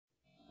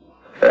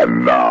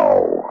And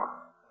now,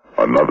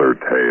 another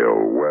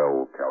tale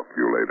well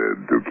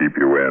calculated to keep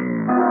you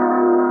in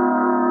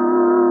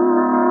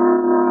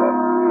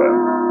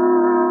suspense.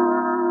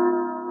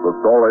 The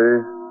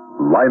story,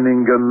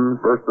 Leiningen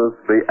versus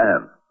the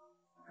Ants,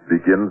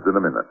 begins in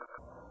a minute.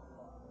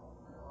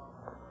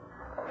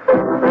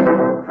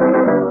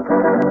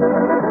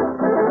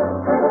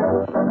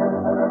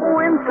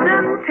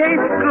 Winston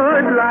tastes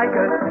good like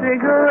a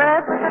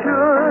cigarette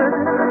should.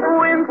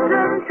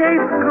 Winston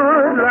tastes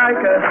good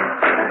like a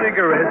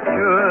cigarette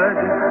should.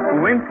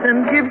 Winston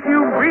gives you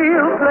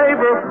real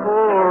flavor,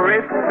 full,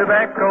 rich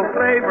tobacco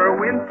flavor.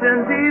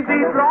 Winston's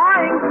easy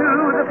drawing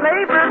too. The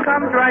flavor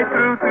comes right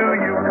through to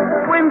you.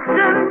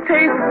 Winston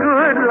tastes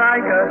good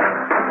like a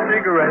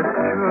cigarette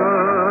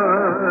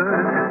should.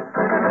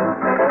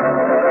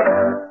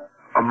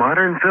 A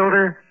modern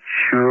filter?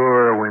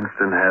 Sure,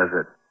 Winston has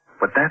it.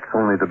 But that's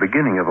only the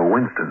beginning of a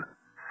Winston.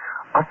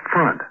 Up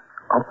front,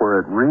 up where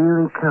it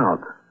really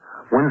counts,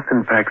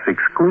 Winston packs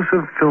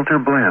exclusive filter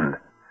blend.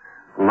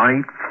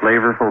 Light,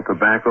 flavorful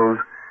tobaccos,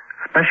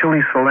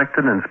 specially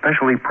selected and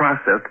specially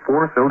processed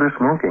for filter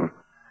smoking.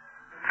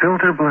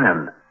 Filter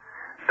blend.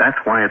 That's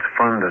why it's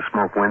fun to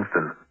smoke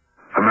Winston,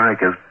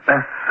 America's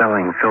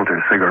best-selling filter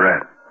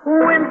cigarette.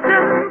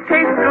 Winston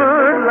tastes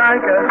good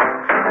like a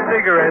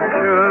cigarette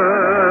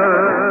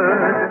should.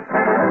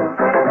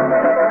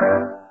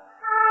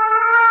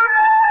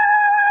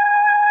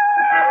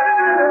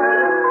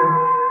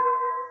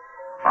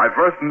 I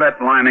first met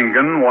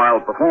Leiningen while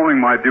performing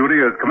my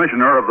duty as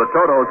commissioner of the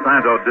Todo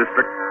Santo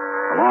district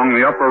along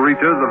the upper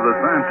reaches of the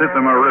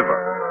Santissima River.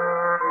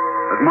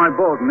 As my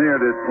boat neared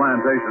its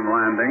plantation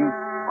landing,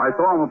 I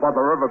saw him upon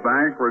the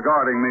riverbank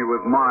regarding me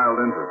with mild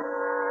interest.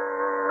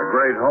 A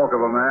great hulk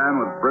of a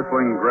man with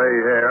bristling gray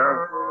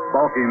hair,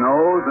 bulky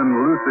nose, and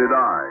lucid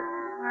eyes.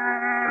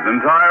 His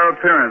entire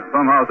appearance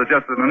somehow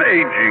suggested an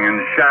aging and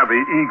shabby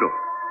eagle.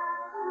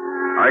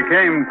 I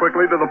came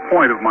quickly to the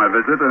point of my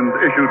visit and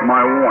issued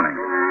my warning.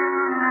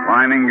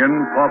 Leiningen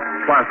puffed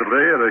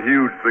placidly at a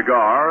huge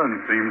cigar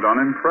and seemed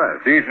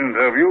unimpressed. Decent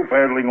of you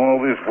paddling all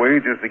this way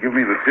just to give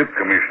me the tip,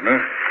 Commissioner.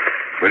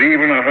 But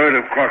even a herd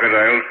of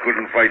crocodiles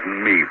couldn't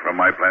frighten me from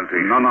my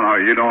plantation. No,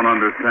 you don't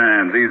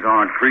understand. These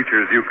aren't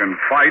creatures you can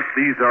fight.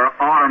 These are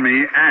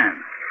army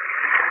ants.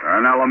 They're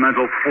an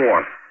elemental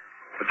force.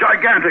 A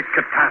gigantic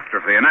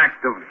catastrophe, an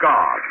act of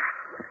God.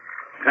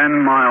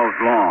 10 miles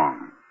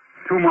long,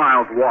 2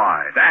 miles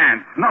wide.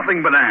 Ants,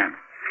 nothing but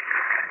ants.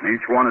 And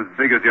each one as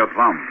big as your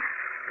thumb.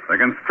 They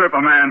can strip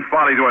a man's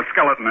body to a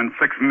skeleton in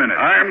 6 minutes.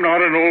 I'm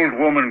not an old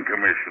woman,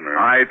 Commissioner.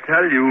 I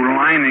tell you,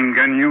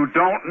 Leiningen, you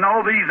don't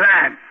know these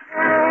ants.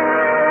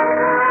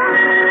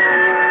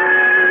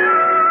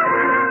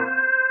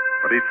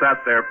 But he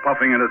sat there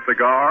puffing at a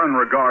cigar and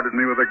regarded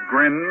me with a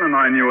grin, and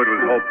I knew it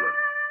was hopeless.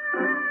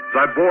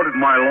 As I boarded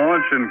my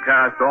launch and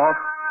cast off,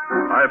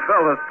 I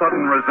felt a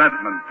sudden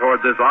resentment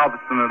toward this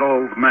obstinate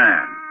old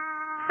man.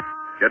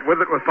 Yet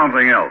with it was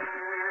something else.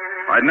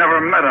 I'd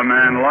never met a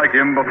man like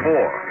him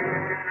before.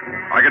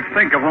 I could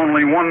think of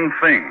only one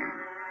thing.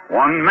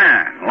 One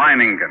man,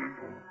 Leiningen.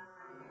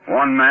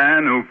 One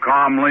man who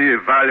calmly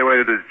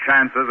evaluated his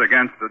chances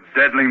against a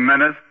deadly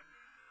menace,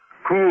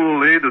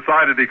 coolly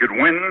decided he could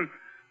win,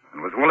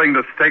 and was willing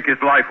to stake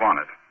his life on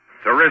it,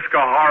 to risk a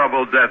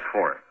horrible death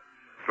for it.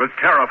 It was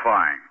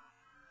terrifying,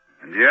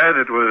 and yet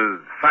it was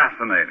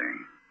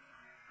fascinating.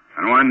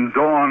 And when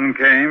dawn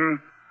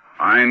came,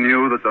 I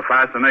knew that the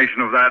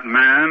fascination of that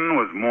man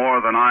was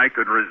more than I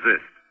could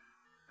resist.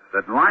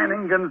 That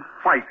Leiningen's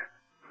fight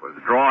was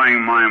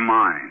drawing my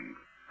mind,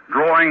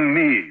 drawing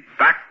me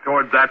back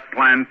toward that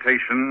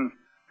plantation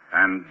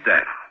and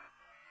death.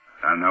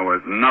 And there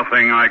was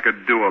nothing I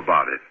could do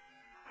about it.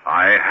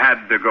 I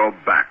had to go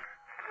back.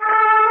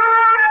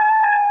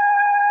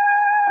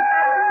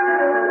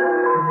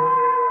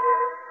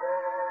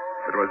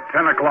 It was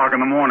 10 o'clock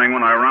in the morning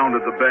when I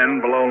rounded the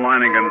bend below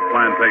Leiningen's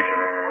plantation.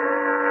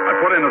 I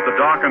put in at the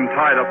dock and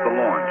tied up the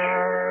launch.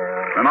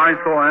 Then I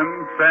saw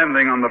him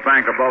standing on the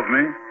bank above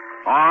me,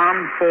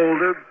 arms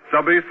folded,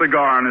 stubby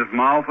cigar in his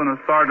mouth, and a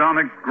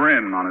sardonic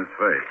grin on his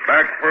face.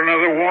 Back for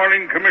another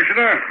warning,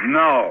 Commissioner?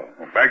 No.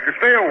 Back to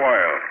stay a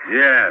while?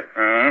 Yes.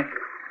 Huh?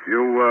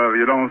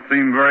 You don't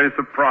seem very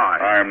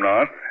surprised. I'm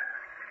not.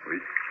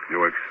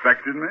 You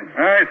expected me?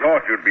 I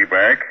thought you'd be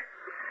back.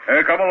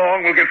 Come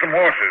along, we'll get some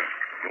horses.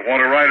 You'll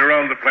want to ride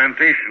around the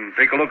plantation,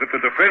 take a look at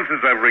the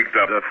defenses I've rigged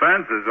up.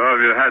 Defenses? Oh,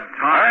 have you had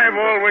time? I've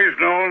always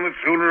known that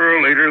sooner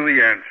or later the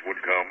ants would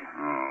come.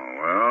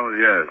 Oh, well,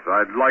 yes.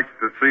 I'd like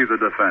to see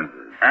the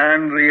defenses.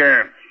 And the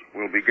ants.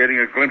 We'll be getting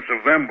a glimpse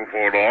of them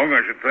before long,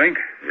 I should think.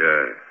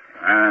 Yes,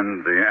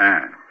 and the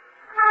ants.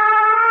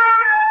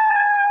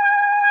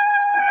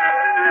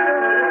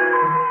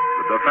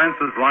 The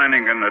defenses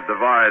Leiningen had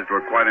devised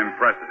were quite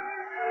impressive.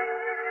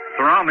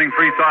 Surrounding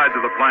 3 sides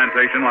of the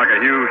plantation like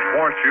a huge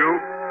horseshoe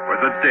was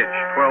a ditch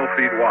 12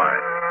 feet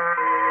wide.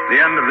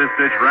 The end of this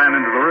ditch ran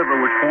into the river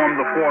which formed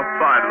the 4th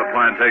side of the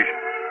plantation.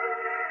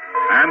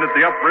 And at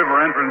the upriver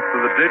entrance to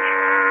the ditch,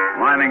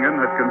 Leiningen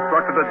had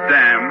constructed a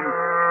dam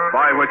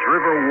by which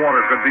river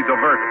water could be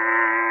diverted.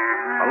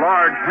 A large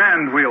large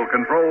hand wheel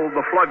controlled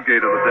the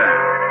floodgate of the dam.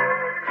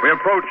 We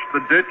approached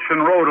the ditch and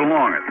rode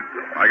along it.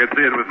 I could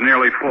see it was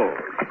nearly full.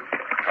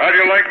 How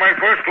do you like my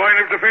first line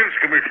of defense,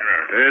 Commissioner?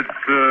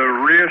 It's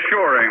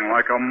reassuring,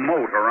 like a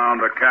moat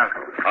around a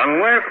castle.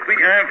 Unless the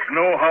ants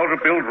know how to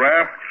build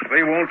rafts,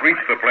 they won't reach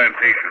the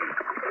plantation.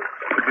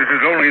 But this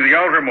is only the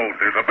outer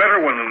moat. There's a better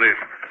one than this.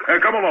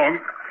 Come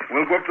along.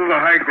 We'll go up to the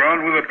high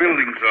ground where the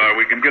buildings are.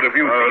 We can get a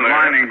view from there.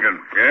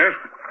 Leiningen. Yes?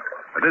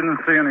 I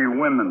didn't see any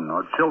women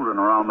or children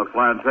around the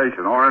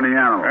plantation or any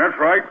animals. That's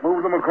right.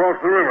 Move them across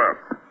the river.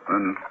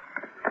 And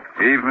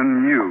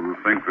even you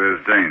think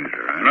there's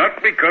danger, eh? Not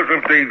because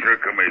of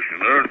danger,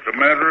 Commissioner. It's a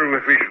matter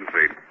of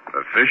efficiency.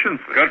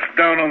 Efficiency? Cuts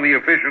down on the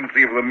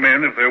efficiency of the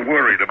men if they're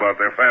worried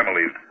about their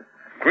families.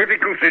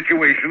 Critical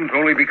situations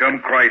only become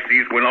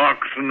crises when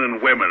oxen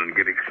and women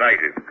get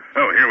excited.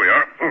 Oh, here we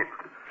are.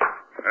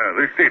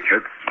 This ditch.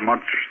 It's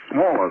much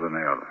smaller than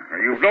the other.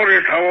 You've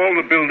noticed how all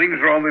the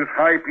buildings are on this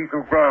high piece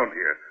of ground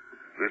here.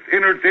 This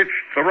inner ditch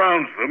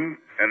surrounds them,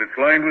 and it's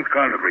lined with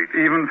concrete.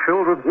 Even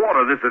filled with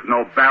water. This is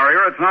no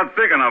barrier. It's not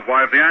big enough.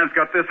 Why, if the ants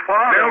got this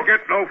far... They'll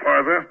get no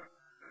farther.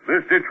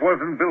 This ditch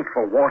wasn't built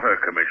for water,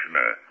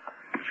 Commissioner.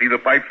 See the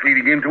pipes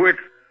leading into it?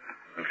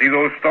 And see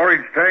those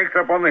storage tanks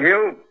up on the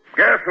hill?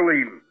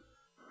 Gasoline.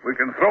 We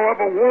can throw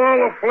up a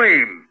wall of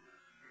flame.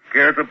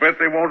 Care to bet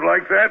they won't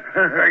like that?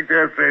 I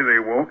dare say they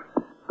won't.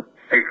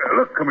 Hey,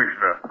 look,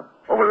 Commissioner.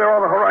 Over there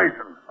on the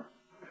horizon.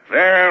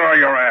 There are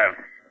your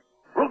ants.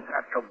 Look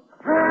at them.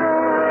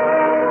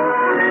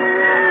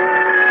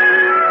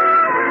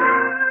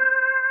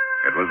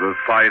 It was a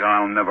sight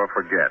I'll never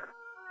forget.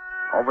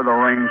 Over the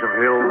range of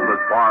hills, as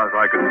far as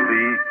I could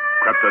see,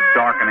 crept a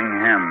darkening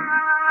hem,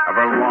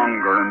 ever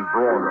longer and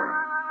broader,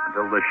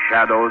 until the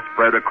shadows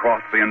spread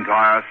across the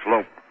entire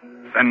slope.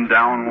 Then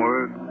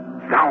downward,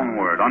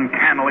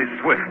 uncannily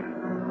swift.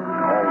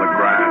 And all the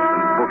grass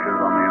and bushes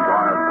on the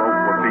entire slope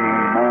were being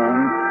mown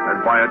as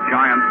by a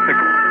giant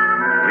sickle,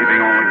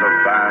 leaving only the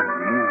vast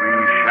moving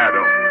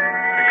shadow,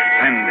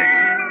 extending,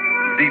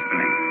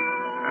 deepening,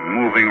 and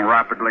moving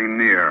rapidly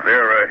near.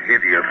 They're a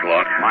hideous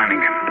lot.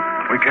 Leiningen,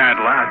 we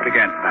can't last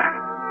against that.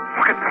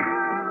 Look at them.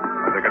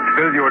 They could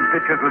fill your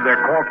ditches with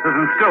their corpses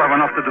and still have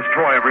enough to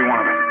destroy every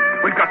one of us.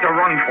 We've got to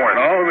run for it.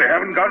 No, they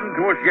haven't gotten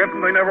to us yet, and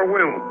they never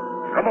will.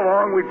 Come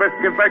along, we'd best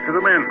get back to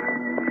the men.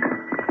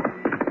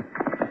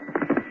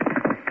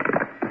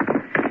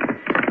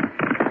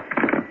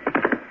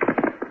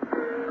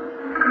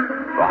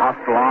 The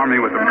hostile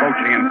army was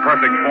approaching in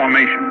perfect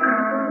formation.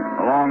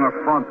 Along a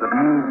front that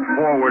moved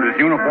forward as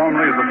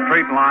uniformly as a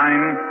straight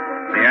line,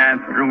 the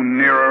ants drew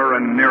nearer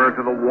and nearer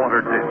to the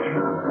water ditch.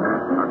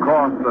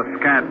 Across the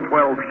scant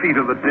 12 feet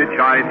of the ditch,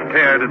 I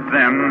stared at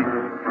them,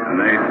 and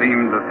they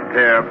seemed to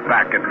stare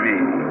back at me.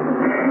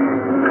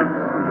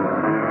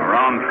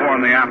 Around 4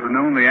 in the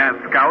afternoon, the ant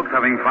scouts,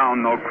 having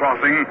found no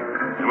crossing,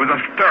 there was a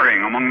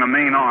stirring among the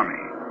main army.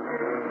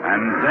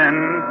 And then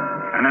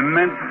an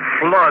immense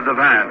flood of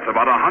ants,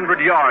 about 100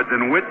 yards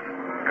in width,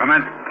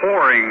 commenced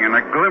pouring in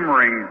a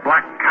glimmering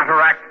black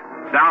cataract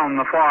down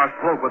the far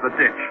slope of the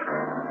ditch.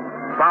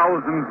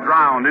 Thousands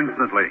drowned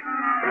instantly.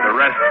 The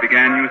rest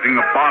began using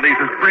the bodies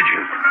as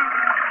bridges.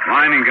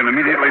 Leiningen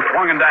immediately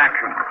swung into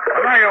action.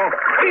 Mayo,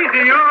 si,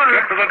 senor.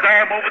 Get to the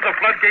dam, over the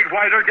floodgate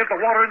wider, get the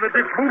water in the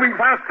ditch moving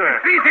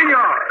faster. Si,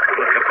 senor.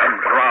 Look at them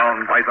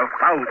drowned by the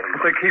thousands.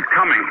 They keep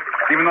coming.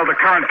 Even though the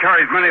current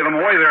carries many of them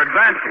away, they're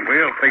advancing.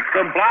 We'll fix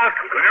them, Block.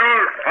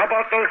 Senor. How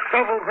about those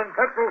shovels and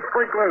petrol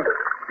sprinklers?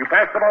 You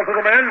passed them out to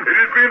the men? It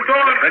is being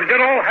done. Then get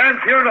all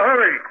hands here in a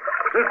hurry.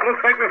 This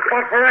looks like the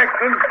spot for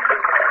action.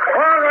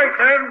 All right,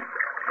 then.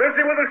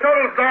 Busy with the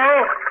shovels now.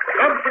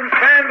 Dump some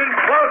sand and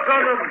clods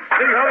on them.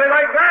 See how they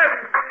like that?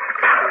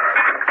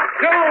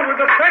 Go with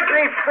the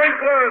petrol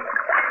sprinklers.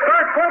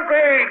 Start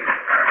pumping.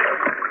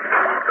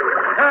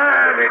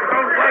 They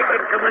don't like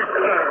it,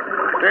 Commissioner.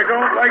 They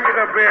don't like it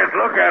a bit.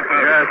 Look at them.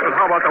 Yes, but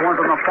how about the ones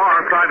on the far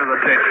side of the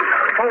ditch?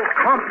 Whole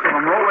clumps of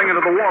them rolling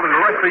into the water.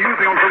 The rest are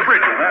using them for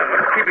bridges. That's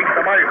what's keeping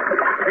Samayo.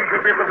 He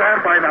should be at the dam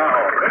by now.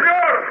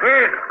 Senor!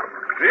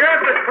 The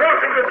ants are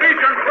crossing the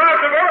beach on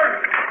clouds of earth.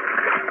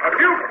 A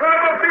few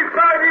climb up this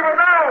side even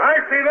now. I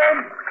see them.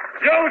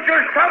 Use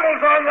your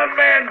shovels on them,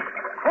 men.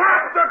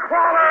 Drop the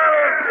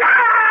crawlers.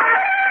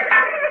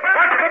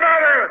 What's the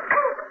matter?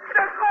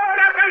 They're going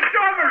up the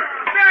shovels.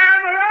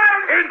 Stand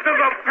around. Into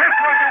the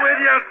petrol, you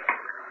idiot.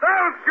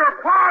 Don't your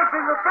paws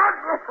in the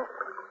petrol.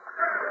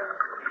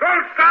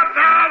 Don't stop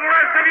now, the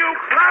rest of you.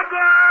 Club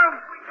them.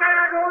 We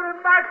can't go in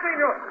back,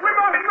 senor. We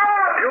must go.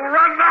 You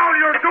run now,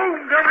 you're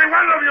doomed, every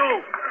one of you.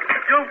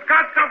 You've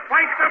got to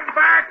fight them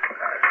back.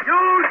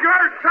 Use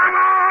your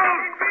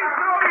shovels.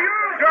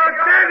 You're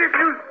dead if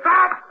you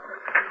stop.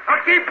 Now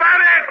keep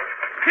at it.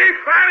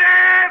 Keep at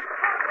it.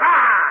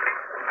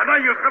 And now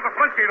you've got the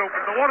floodgate open.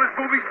 The water's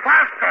moving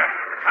faster.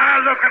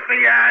 Look at the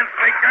ants.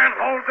 They can't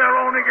hold their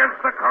own against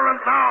the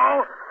current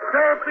now.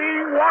 They're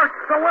being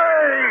washed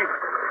away.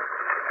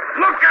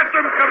 Look at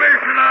them,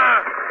 Commissioner.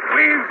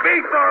 We've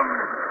beat them.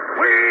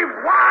 We've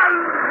won.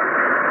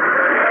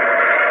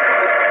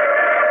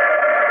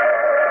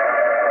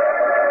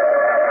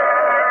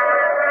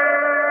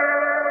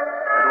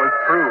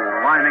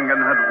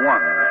 Leiningen had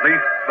won, at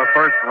least the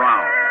first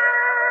round.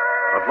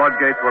 The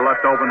floodgates were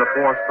left open to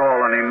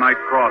forestall any night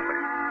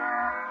crossing.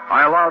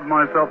 I allowed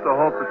myself to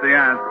hope that the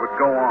ants would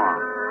go on,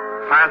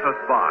 pass us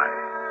by.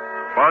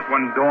 But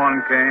when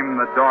dawn came,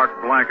 the dark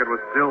blanket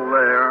was still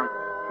there,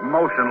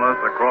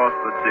 motionless across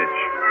the ditch.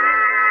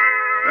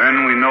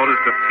 Then we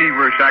noticed a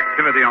feverish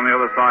activity on the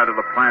other side of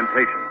the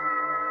plantation.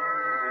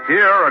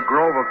 Here, a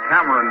grove of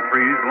tamarind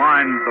trees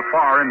lined the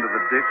far end of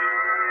the ditch,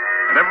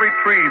 and every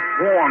tree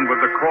swarmed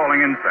with the crawling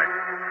insects.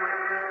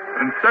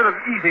 But instead of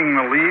eating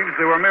the leaves,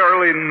 they were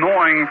merely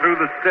gnawing through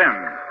the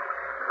stems,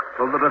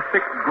 so that a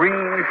thick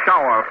green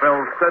shower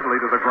fell steadily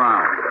to the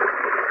ground.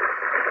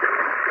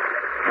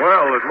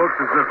 Well, it looks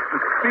as if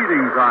it's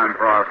feeding time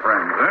for our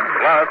friends, eh?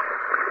 Clark.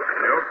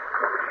 Yep.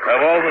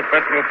 Have all the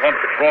petrol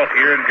pumps across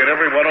here and get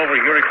everyone over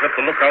here except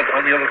the lookouts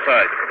on the other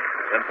side.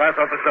 Then pass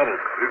out the shovels.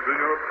 Yes,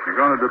 senor. You're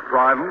going to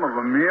deprive them of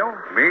a meal?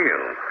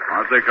 Meal?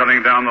 Aren't they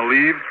cutting down the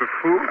leaves for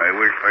food? I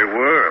wish they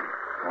were.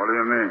 What do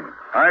you mean?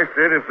 I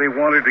said if they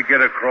wanted to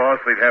get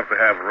across, they'd have to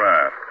have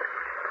rafts.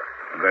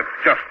 And that's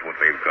just what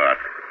they've got.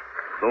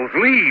 Those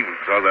leaves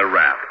are their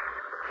raft.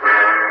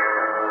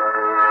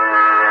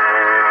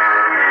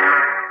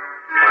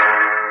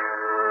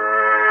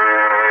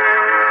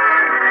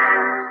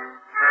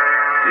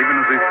 Even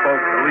as he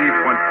spoke, the leaves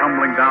went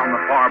tumbling down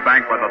the far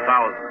bank by the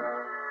thousands.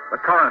 The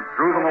current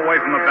drew them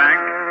away from the bank,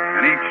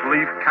 and each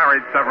leaf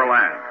carried several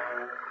ants.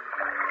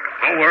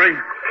 Don't worry.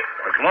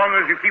 As long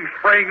as you keep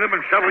spraying them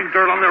and shoveling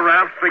dirt on their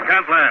rafts, they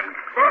can't land.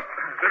 But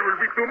there will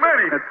be too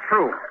many. It's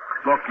true.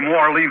 Look,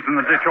 more leaves in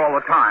the ditch all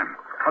the time.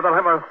 Or they'll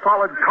have a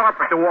solid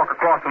carpet to walk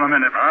across in a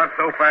minute. Not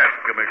so fast,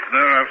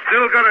 Commissioner. I've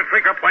still got a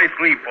trick up my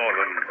sleeve for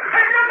them.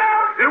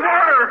 The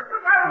water!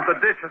 The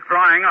ditch is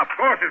drying up. Of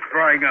course it's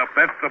drying up.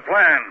 That's the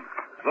plan.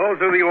 Those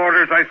are the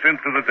orders I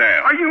sent to the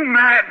dam. Are you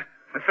mad?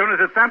 As soon as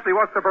it's empty,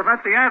 what's to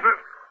prevent the ants?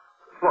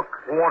 Look,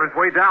 the water's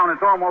way down.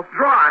 It's almost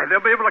dry. They'll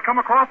be able to come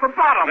across the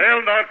bottom.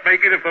 They'll not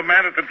make it if the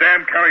man at the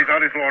dam carries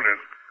out his orders.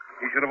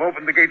 He should have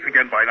opened the gates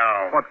again by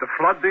now. What, to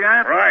flood the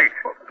ants? Right.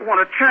 What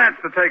a chance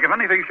to take if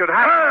anything should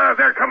happen. Ah,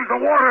 there comes the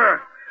water.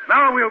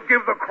 Now we'll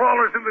give the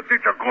crawlers in the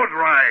ditch a good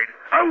ride.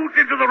 Out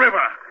into the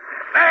river.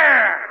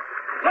 There!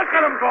 Look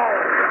at them go!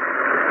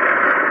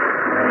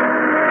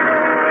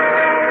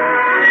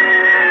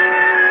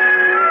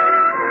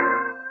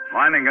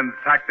 Leiningen's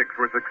tactics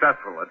were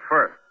successful at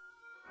first.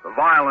 The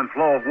violent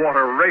flow of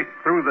water raced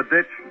through the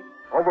ditch,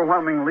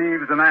 overwhelming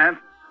leaves and ants,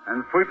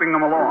 and sweeping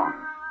them along.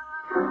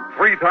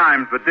 3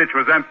 times the ditch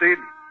was emptied,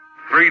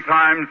 3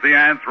 times the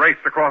ants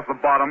raced across the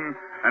bottom,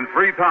 and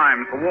 3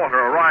 times the water,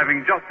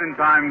 arriving just in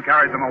time,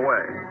 carried them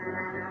away.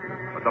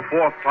 But the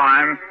 4th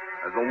time,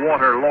 as the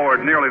water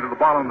lowered nearly to the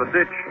bottom of the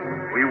ditch,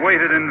 we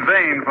waited in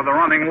vain for the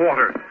running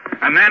water.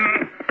 And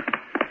then...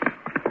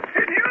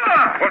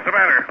 What's the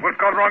matter? What's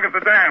gone wrong at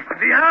the dam?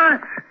 The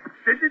ants.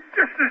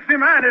 Just as the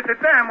man at the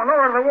dam will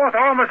lower the water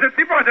almost at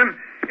the bottom,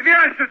 the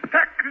ants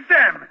attacked the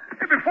dam.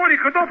 And before he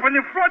could open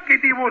the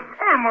floodgate, he was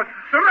almost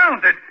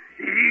surrounded.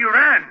 He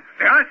ran.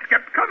 The ants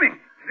kept coming.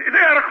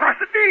 They are across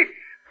the ditch.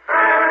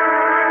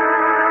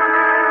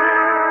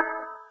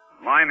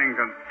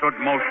 Leiningen stood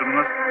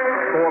motionless,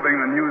 absorbing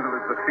the news of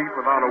his defeat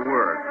without a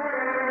word.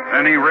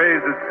 Then he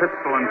raised his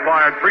pistol and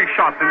fired 3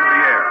 shots into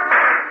the air.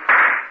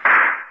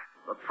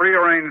 The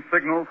prearranged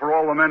signal for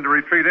all the men to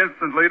retreat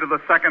instantly to the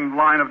second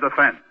line of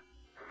defense.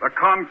 The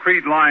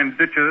concrete-lined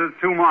ditches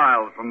 2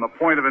 miles from the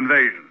point of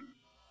invasion.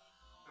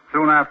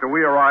 Soon after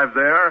we arrived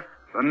there,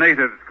 the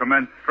natives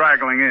commenced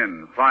straggling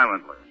in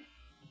silently.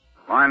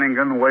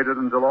 Leiningen waited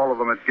until all of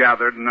them had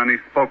gathered, and then he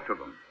spoke to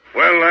them.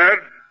 Well,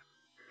 lads,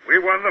 we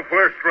won the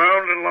first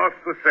round and lost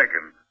the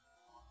second.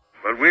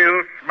 But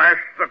we'll smash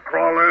the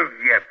crawlers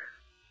yet.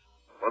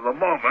 For the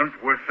moment,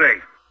 we're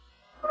safe.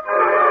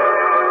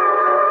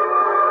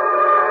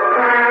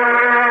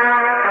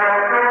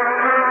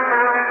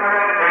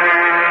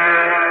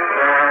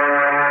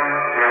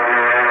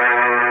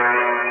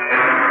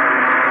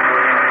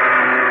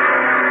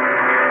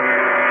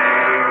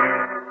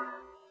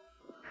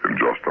 In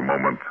just a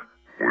moment,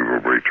 we will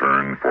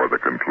return for the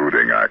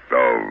concluding act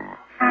of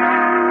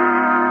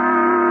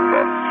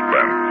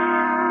Suspense.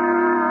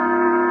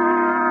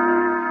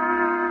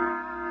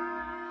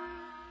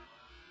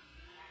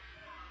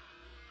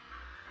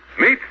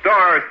 Meet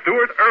star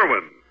Stuart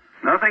Irwin.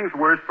 Nothing's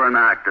worse for an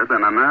actor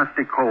than a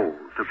nasty cold.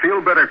 To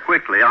feel better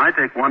quickly, I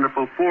take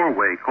wonderful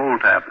 4-way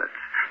cold tablets.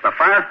 The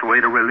fast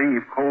way to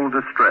relieve cold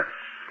distress.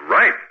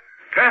 Right.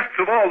 Tests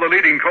of all the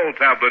leading cold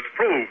tablets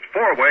proved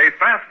 4-way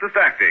fastest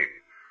acting.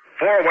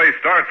 4-way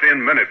starts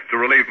in minutes to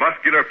relieve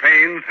muscular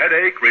pains,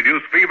 headache,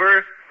 reduce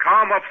fever,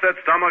 calm upset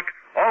stomach,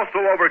 also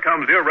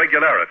overcomes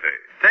irregularity.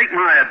 Take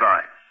my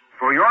advice.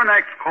 For your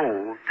next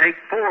cold, take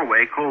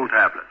 4-way cold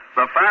tablets.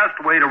 The fast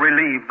way to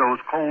relieve those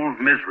cold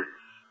miseries.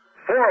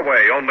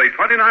 4-way, only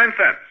 29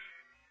 cents.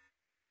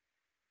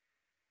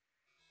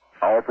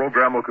 Our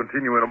program will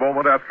continue in a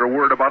moment after a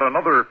word about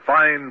another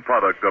fine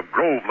product of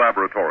Grove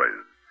Laboratories.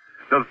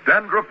 Does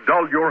dandruff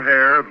dull your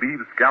hair,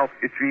 leave scalp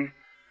itchy?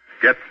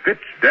 Get Fitch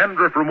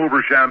Dandruff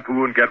Remover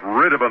Shampoo and get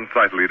rid of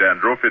unsightly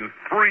dandruff in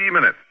 3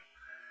 minutes.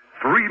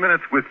 3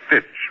 minutes with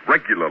Fitch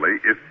regularly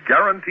is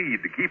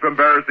guaranteed to keep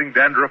embarrassing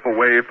dandruff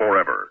away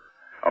forever.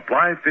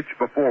 Apply Fitch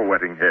before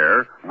wetting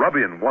hair, rub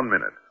in 1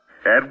 minute.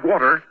 Add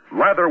water,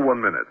 lather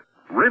 1 minute.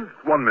 Rinse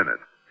 1 minute.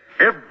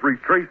 Every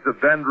trace of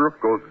dandruff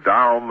goes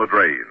down the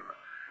drain.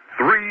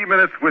 3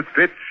 minutes with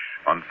Fitch,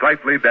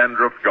 unsightly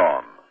dandruff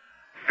gone.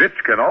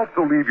 Fitch can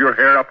also leave your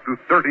hair up to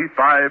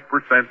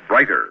 35%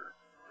 brighter.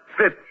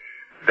 Fitch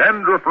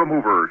Dandruff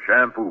Remover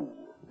Shampoo.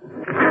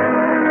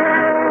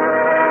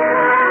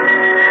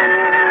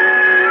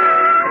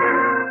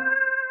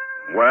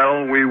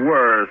 Well, we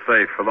were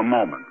safe for the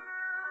moment.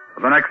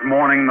 The next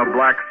morning, the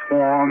black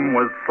swarm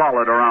was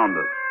solid around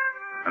us,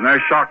 and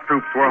their shock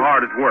troops were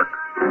hard at work.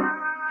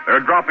 They're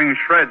dropping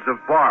shreds of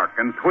bark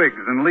and twigs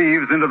and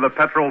leaves into the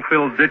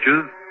petrol-filled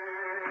ditches,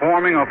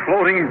 forming a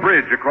floating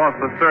bridge across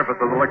the surface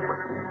of the liquid.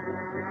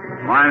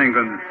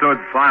 Leiningen stood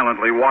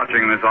silently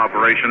watching this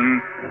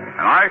operation,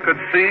 and I could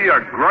see a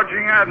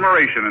grudging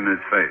admiration in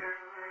his face.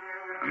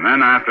 And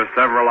then, after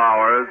several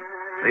hours,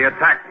 the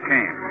attack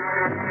came.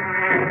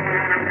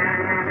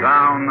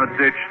 Down the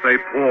ditch they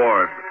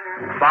poured,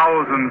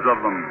 thousands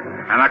of them,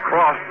 and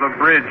across the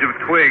bridge of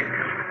twigs,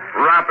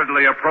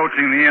 rapidly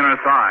approaching the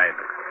inner side.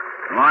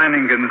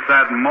 Leiningen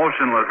sat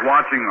motionless,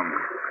 watching them.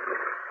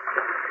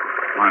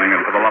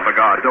 Leiningen, for the love of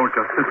God, don't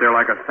just sit there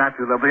like a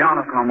statue. They'll be on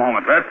us in a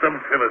moment. Let them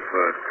fill it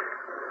first.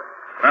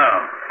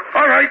 Now,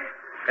 all right.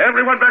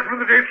 Everyone back from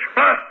the ditch.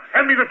 Fast,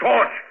 hand me the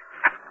torch.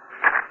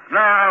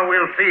 Now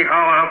we'll see how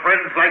our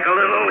friends like a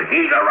little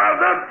heat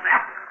around them.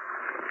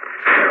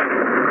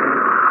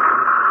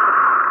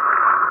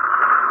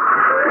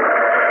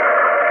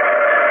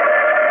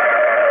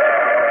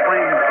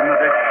 Flames from the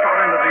ditch shot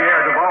into the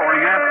air,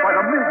 devouring ants by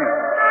the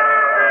millions.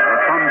 It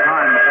was some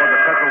time before the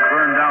petrol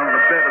burned down to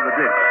the bed of the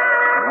ditch.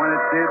 And when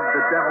it did,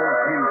 the devils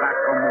came back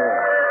for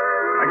more.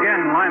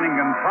 Again,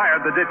 Leiningen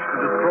fired the ditch to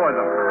destroy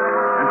them.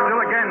 And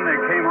still again they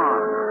came on.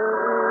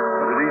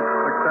 But at each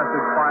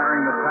successive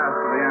firing, the task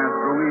of the ants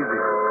grew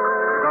easier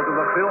because of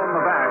the film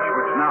of ash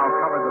which now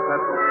covered the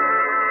petrol.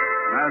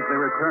 And as they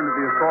returned to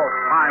the assault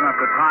time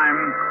after time,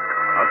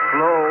 a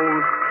slow,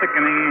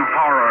 sickening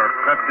horror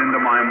crept into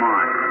my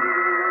mind.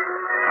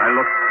 I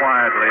looked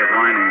quietly at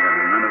Leiningen,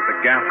 and then as the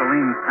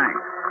gasoline sank,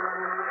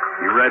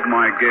 he read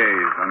my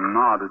gaze and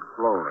nodded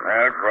slowly.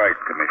 That's right,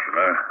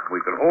 Commissioner. We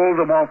could hold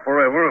them off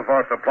forever if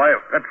our supply of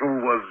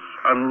petrol was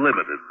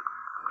unlimited.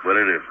 But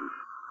it isn't.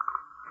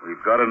 We've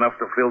got enough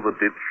to fill the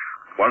ditch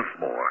once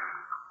more.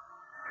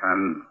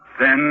 And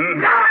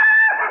then...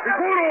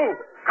 Ikuru!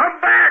 Come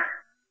back!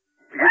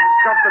 He didn't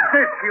stop the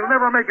ditch. He'll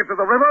never make it to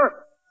the river.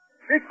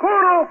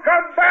 Ikuru,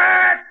 come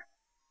back!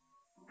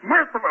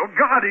 Merciful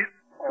God, he's...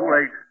 Too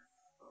late.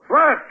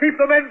 Ross, keep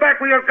the men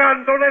back with your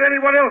guns. Don't let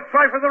anyone else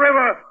try for the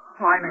river.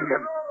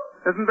 Leiningen,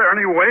 isn't there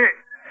any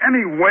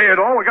way at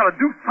all? We gotta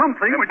do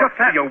something. There We just must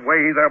can't... be a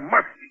way. There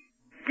must be.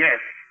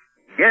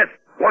 Yes.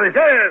 What is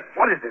it?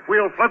 What is it?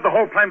 We'll flood the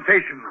whole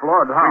plantation.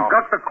 Flood? How? We've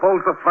got to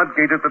close the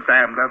floodgate at the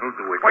dam. That'll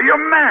do it. Well, you're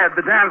mad.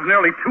 The dam's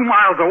nearly 2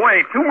 miles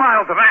away. 2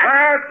 miles of ash.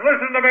 Lads,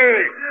 listen to me.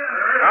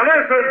 Now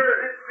listen.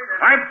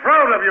 I'm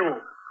proud of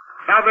you.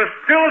 Now there's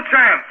still a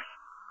chance.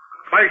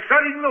 By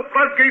shutting the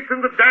floodgates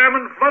in the dam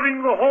and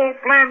flooding the whole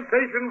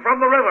plantation from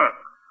the river.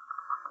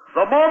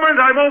 The moment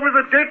I'm over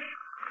the ditch,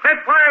 set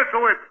fire to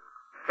it.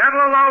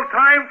 That'll allow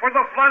time for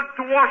the flood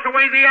to wash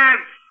away the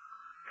ants.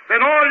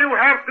 Then all you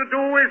have to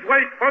do is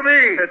wait for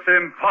me. It's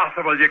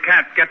impossible. You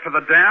can't get to the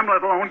dam,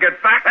 let alone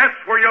get back. That's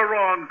where you're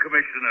wrong,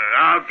 Commissioner.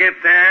 I'll get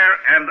there,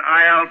 and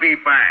I'll be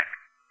back.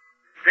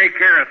 Take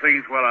care of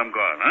things while I'm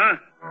gone, huh?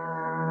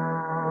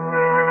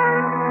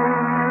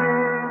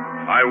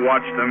 I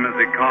watched him as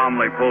he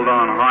calmly pulled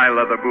on high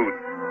leather boots,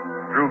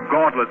 drew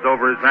gauntlets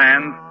over his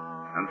hands,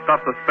 and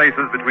stuffed the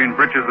spaces between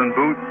breeches and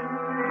boots,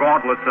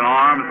 gauntlets and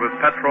arms with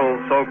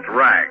petrol-soaked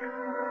rags.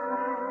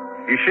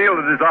 He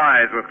shielded his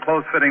eyes with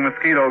close-fitting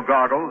mosquito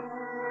goggles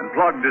and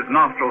plugged his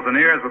nostrils and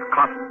ears with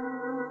cotton.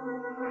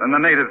 Then the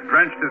natives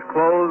drenched his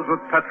clothes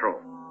with petrol.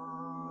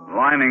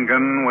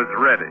 Leiningen was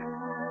ready.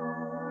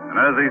 And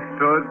as he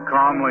stood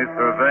calmly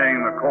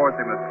surveying the course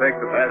he must take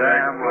to the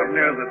dam... was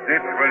near the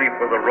ditch, ready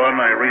for the run,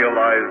 I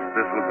realized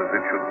this was as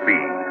it should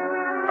be.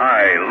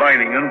 I,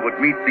 Leiningen, would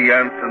meet the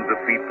ants and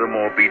defeat them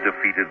or be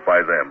defeated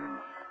by them.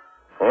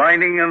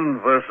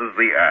 Leiningen versus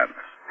the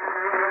ants.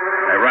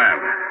 I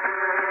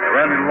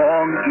ran in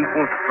long,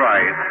 equal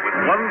strides with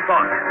one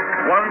thought,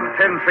 one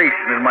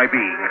sensation in my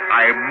being.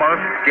 I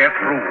must get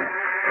through.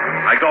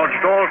 I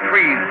dodged all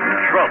trees and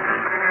shrubs,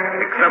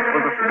 except for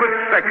the split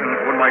seconds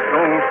when my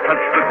soles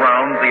touched the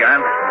ground. The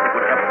ants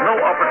would have no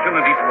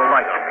opportunity to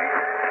alight on me.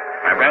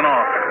 I ran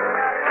off.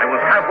 I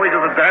was halfway to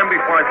the dam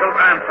before I felt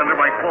ants under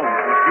my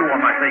clothes with dew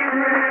on my face.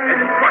 I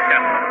struck at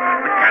them,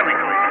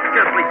 mechanically,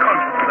 scarcely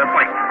conscious of their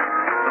bite.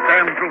 The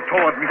dam drew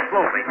toward me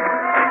slowly.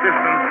 The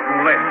distance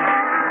grew less.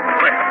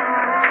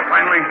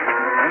 Finally,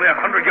 only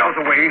 100 yards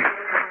away,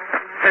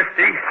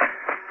 50,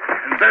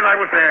 and then I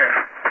was there.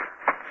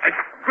 I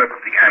gripped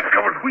the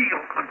ant-covered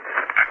wheel and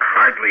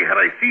Hardly had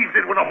I seized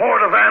it when a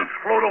horde of ants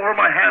flowed over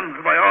my hands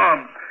and my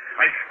arms.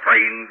 I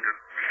strained.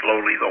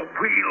 Slowly the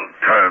wheel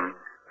turned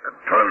and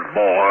turned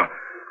more.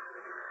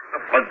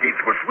 The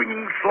floodgates were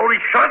swinging slowly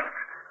shut.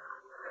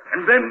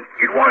 And then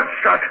it was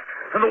shut.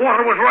 And the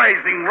water was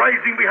rising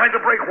behind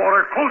the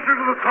breakwater, closer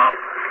to the top,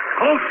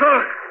 closer.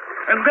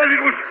 And then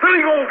it was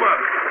spilling over.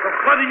 The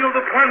flooding of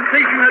the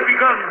plantation had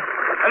begun.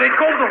 I let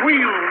go of the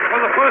wheel. For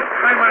the first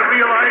time I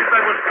realized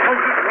I was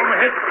coated from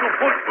head to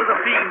foot with a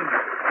fiend.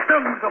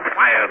 Tongues of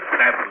fire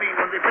stabbed me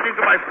when they bit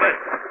into my flesh.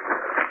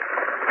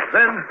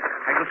 Then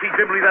I could see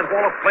dimly that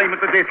wall of flame at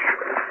the ditch.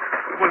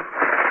 It was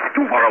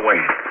too far away.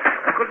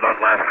 I could not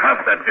last half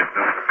that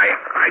distance.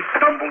 I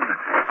stumbled.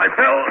 I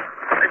fell.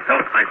 I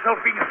felt myself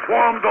being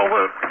swarmed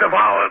over,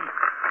 devoured.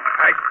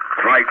 I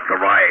tried to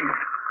rise.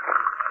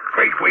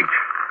 Great weight.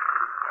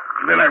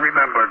 And then I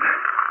remembered.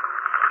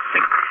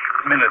 6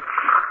 minutes.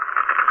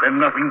 Then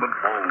nothing but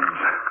bones.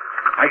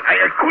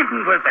 I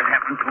couldn't let that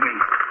happen to me.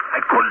 I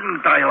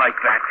couldn't die like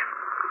that.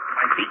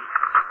 My feet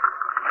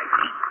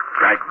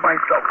dragged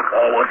myself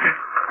forward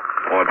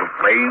toward the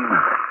flame,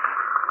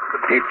 the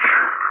ditch,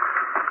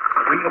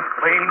 the ring of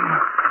flame.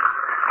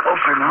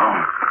 Closer now.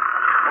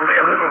 Only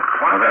a little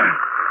farther.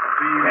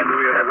 And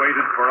we had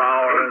waited for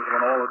hours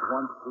when all at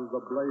once through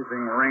the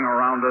blazing ring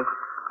around us,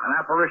 an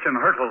apparition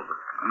hurtled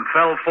and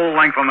fell full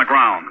length on the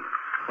ground.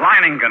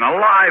 Leiningen,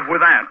 alive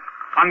with ants,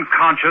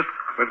 unconscious,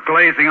 with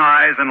glazing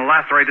eyes and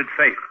lacerated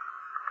face.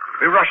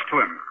 We rushed to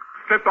him,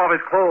 stripped off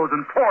his clothes,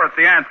 and tore at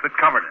the ants that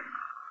covered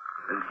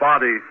him. His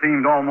body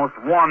seemed almost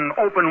one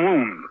open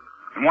wound.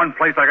 In one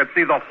place I could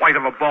see the white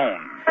of a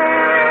bone.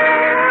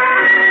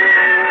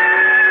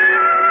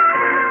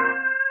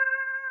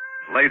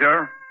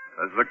 Later,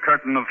 as the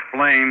curtain of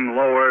flame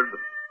lowered,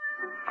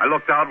 I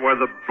looked out where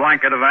the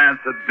blanket of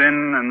ants had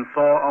been and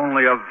saw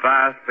only a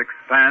vast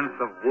expanse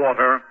of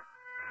water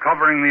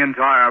covering the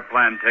entire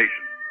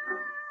plantation.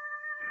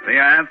 The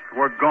ants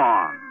were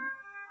gone,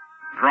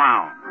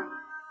 drowned,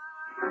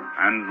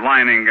 and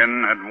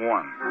Leiningen had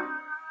won.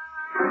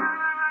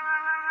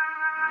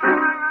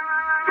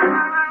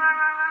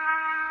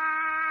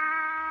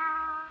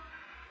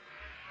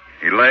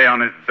 He lay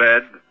on his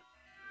bed,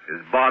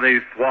 his body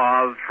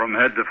swathed from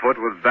head to foot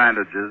with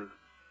bandages,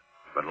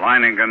 but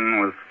Leiningen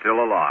was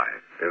still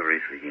alive.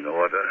 Everything in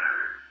order.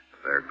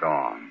 They're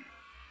gone.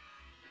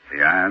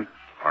 The ants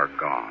are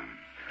gone.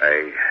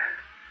 I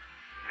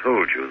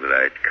told you that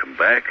I'd come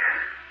back,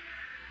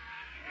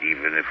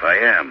 even if I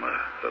am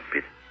a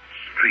bit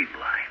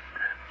streamlined.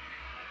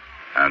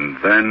 And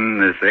then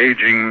this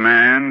aging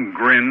man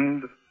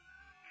grinned,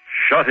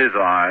 shut his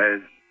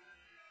eyes,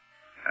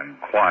 and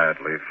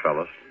quietly fell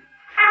asleep.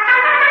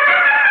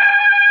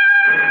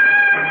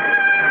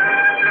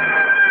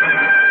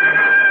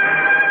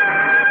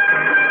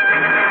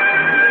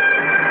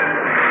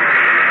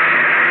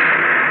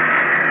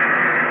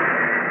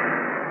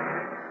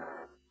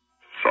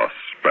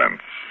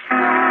 Suspense.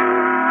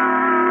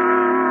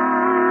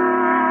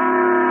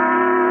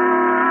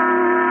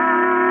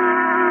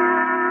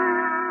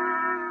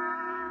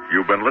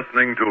 You've been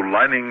listening to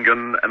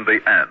Leiningen and the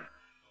Ants,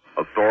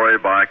 a story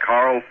by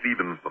Carl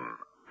Stevenson,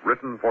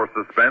 written for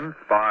Suspense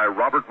by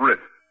Robert Ritt.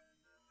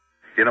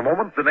 In a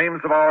moment, the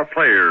names of our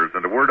players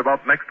and a word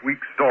about next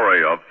week's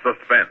story of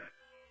Suspense.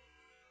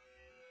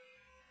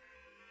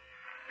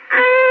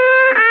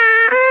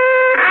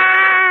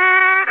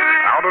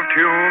 Out of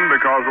tune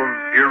because of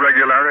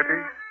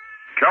irregularity?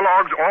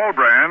 Kellogg's All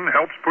Bran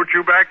helps put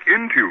you back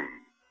in tune.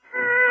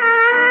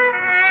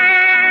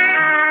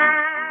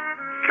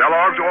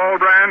 Kellogg's All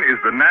Bran is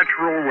the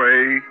natural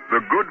way,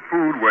 the good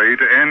food way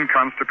to end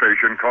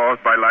constipation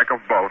caused by lack of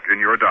bulk in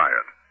your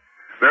diet.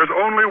 There's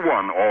only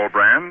one All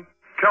Bran,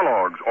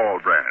 Kellogg's All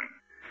Bran.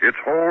 Its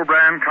whole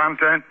bran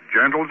content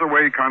gentles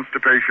away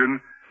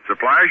constipation,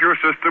 supplies your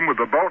system with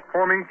the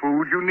bulk-forming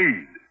food you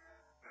need.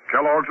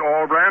 Kellogg's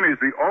All Bran is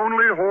the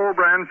only whole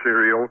bran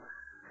cereal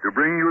to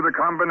bring you the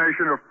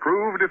combination of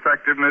proved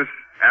effectiveness,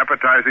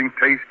 appetizing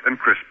taste, and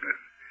crispness.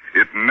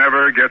 It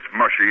never gets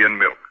mushy in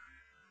milk.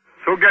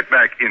 So get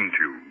back in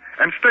tune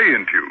and stay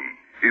in tune.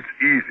 It's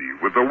easy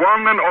with the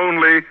one and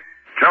only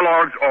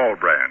Kellogg's All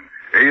Bran,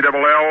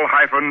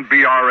 ALL-BRAN.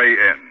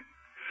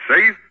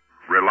 Safe,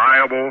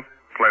 reliable,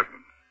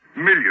 pleasant.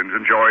 Millions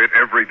enjoy it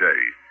every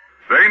day.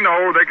 They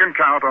know they can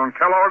count on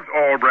Kellogg's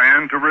All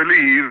Bran to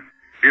relieve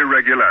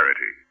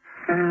irregularity.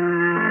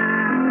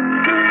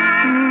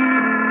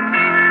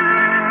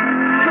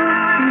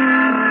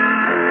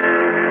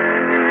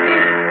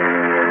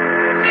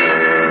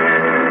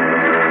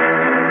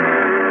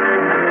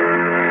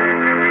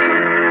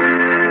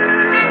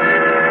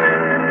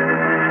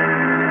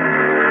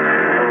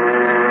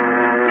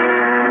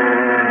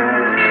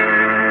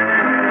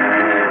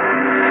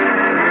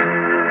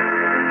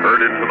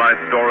 Heard in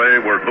tonight's story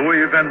were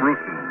Louis Van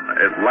Rooten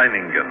as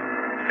Leiningen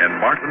and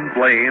Martin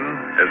Blaine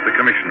as the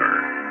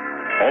commissioner.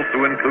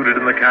 Also included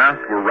in the cast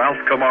were Ralph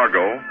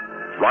Camargo,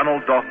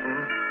 Ronald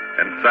Dawson,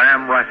 and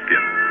Sam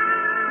Raskin.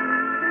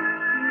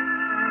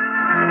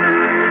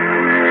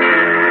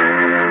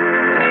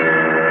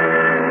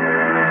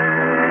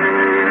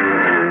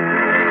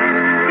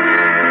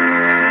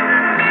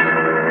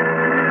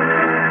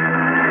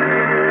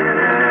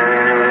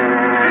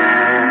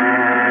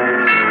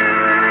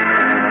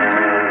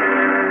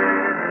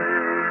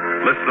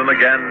 Listen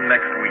again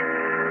next week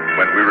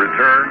when we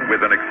return with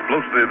an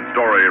explosive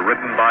story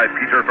written by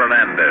Peter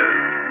Fernandez,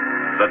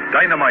 The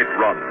Dynamite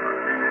Run.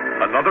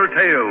 Another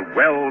tale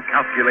well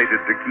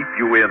calculated to keep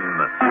you in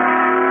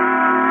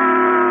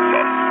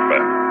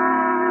suspense.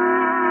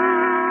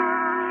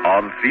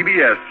 On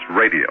CBS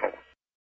Radio.